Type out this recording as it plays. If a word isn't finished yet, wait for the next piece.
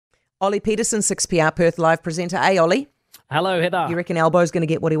Ollie Peterson, 6PR Perth Live presenter. Hey, Ollie. Hello, Heather. You reckon Albo's going to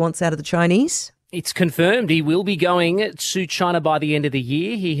get what he wants out of the Chinese? It's confirmed he will be going to China by the end of the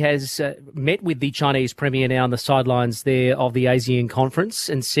year. He has met with the Chinese Premier now on the sidelines there of the ASEAN conference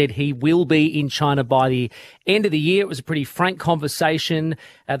and said he will be in China by the end of the year. It was a pretty frank conversation.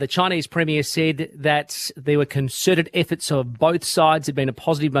 The Chinese Premier said that there were concerted efforts of both sides. There'd been a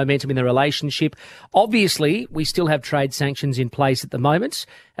positive momentum in the relationship. Obviously, we still have trade sanctions in place at the moment,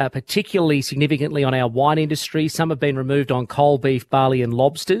 particularly significantly on our wine industry. Some have been removed on coal, beef, barley and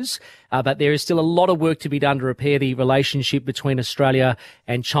lobsters. But there is still a lot of work to be done to repair the relationship between Australia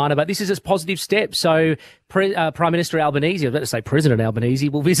and China. But this is a positive step. So Prime Minister Albanese, I was about to say President Albanese,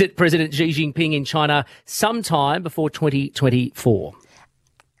 will visit President Xi Jinping in China sometime before 2024.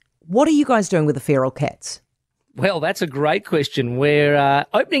 What are you guys doing with the feral cats? Well, that's a great question. We're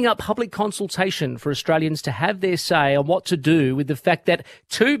opening up public consultation for Australians to have their say on what to do with the fact that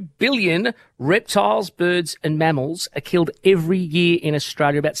 2 billion reptiles, birds and mammals are killed every year in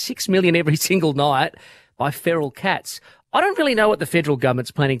Australia, about 6 million every single night, by feral cats. I don't really know what the federal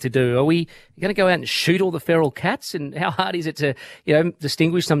government's planning to do. Are we going to go out and shoot all the feral cats? And how hard is it to,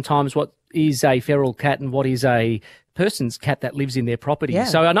 distinguish sometimes what is a feral cat and what is a person's cat that lives in their property? Yeah.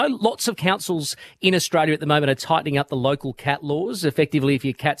 So I know lots of councils in Australia at the moment are tightening up the local cat laws. Effectively, if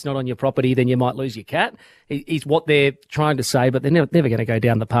your cat's not on your property, then you might lose your cat, is what they're trying to say, but they're never going to go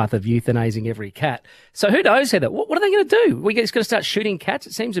down the path of euthanizing every cat. So who knows, Heather? What are they going to do? We're just going to start shooting cats?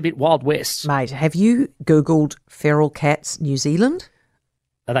 It seems a bit Wild West. Mate, have you Googled feral cats New Zealand?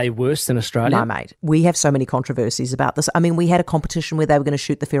 Are they worse than Australia? No, mate. We have so many controversies about this. I mean, we had a competition where they were going to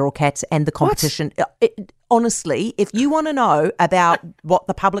shoot the feral cats, and the competition... Honestly, if you want to know about what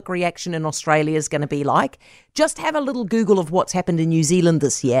the public reaction in Australia is going to be like, just have a little Google of what's happened in New Zealand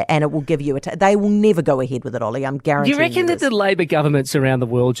this year, and it will give you they will never go ahead with it, Ollie. I'm guaranteeing you. Do you reckon that the Labor governments around the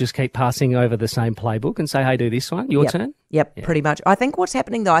world just keep passing over the same playbook and say, hey, do this one, your turn? Yep, yeah. Pretty much. I think what's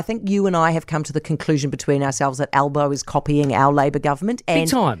happening, though, I think you and I have come to the conclusion between ourselves that Albo is copying our Labor government. And big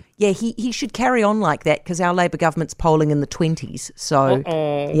time. Yeah, he should carry on like that because our Labor government's polling in the 20s. So,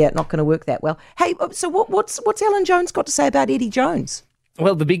 not going to work that well. Hey, so what's Alan Jones got to say about Eddie Jones?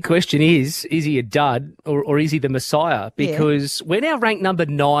 Well, the big question is he a dud or is he the Messiah? Because we're now ranked number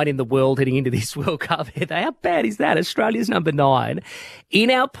 9 in the world heading into this World Cup. How bad is that? Australia's number 9.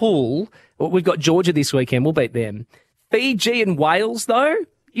 In our pool, we've got Georgia this weekend. We'll beat them. Fiji and Wales, though,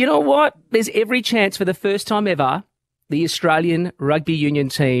 you know what? There's every chance for the first time ever the Australian rugby union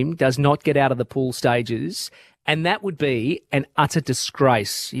team does not get out of the pool stages. And that would be an utter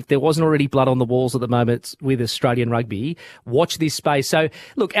disgrace. If there wasn't already blood on the walls at the moment with Australian rugby, watch this space. So,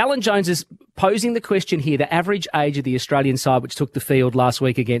 look, Alan Jones is posing the question here. The average age of the Australian side, which took the field last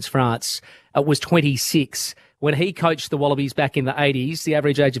week against France, was 26. When he coached the Wallabies back in the 80s, the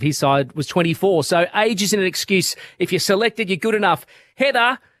average age of his side was 24. So age isn't an excuse. If you're selected, you're good enough.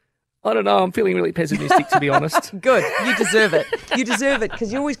 Heather, I don't know. I'm feeling really pessimistic, to be honest. Good. You deserve it. You deserve it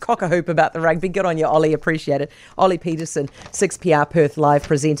because you always cock a hoop about the rugby. Good on you, Ollie. Appreciate it. Ollie Peterson, 6PR Perth Live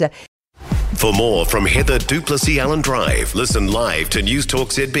presenter. For more from Heather Duplessis Allen Drive, listen live to News Talk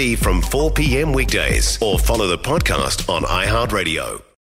ZB from 4 p.m. weekdays or follow the podcast on iHeartRadio.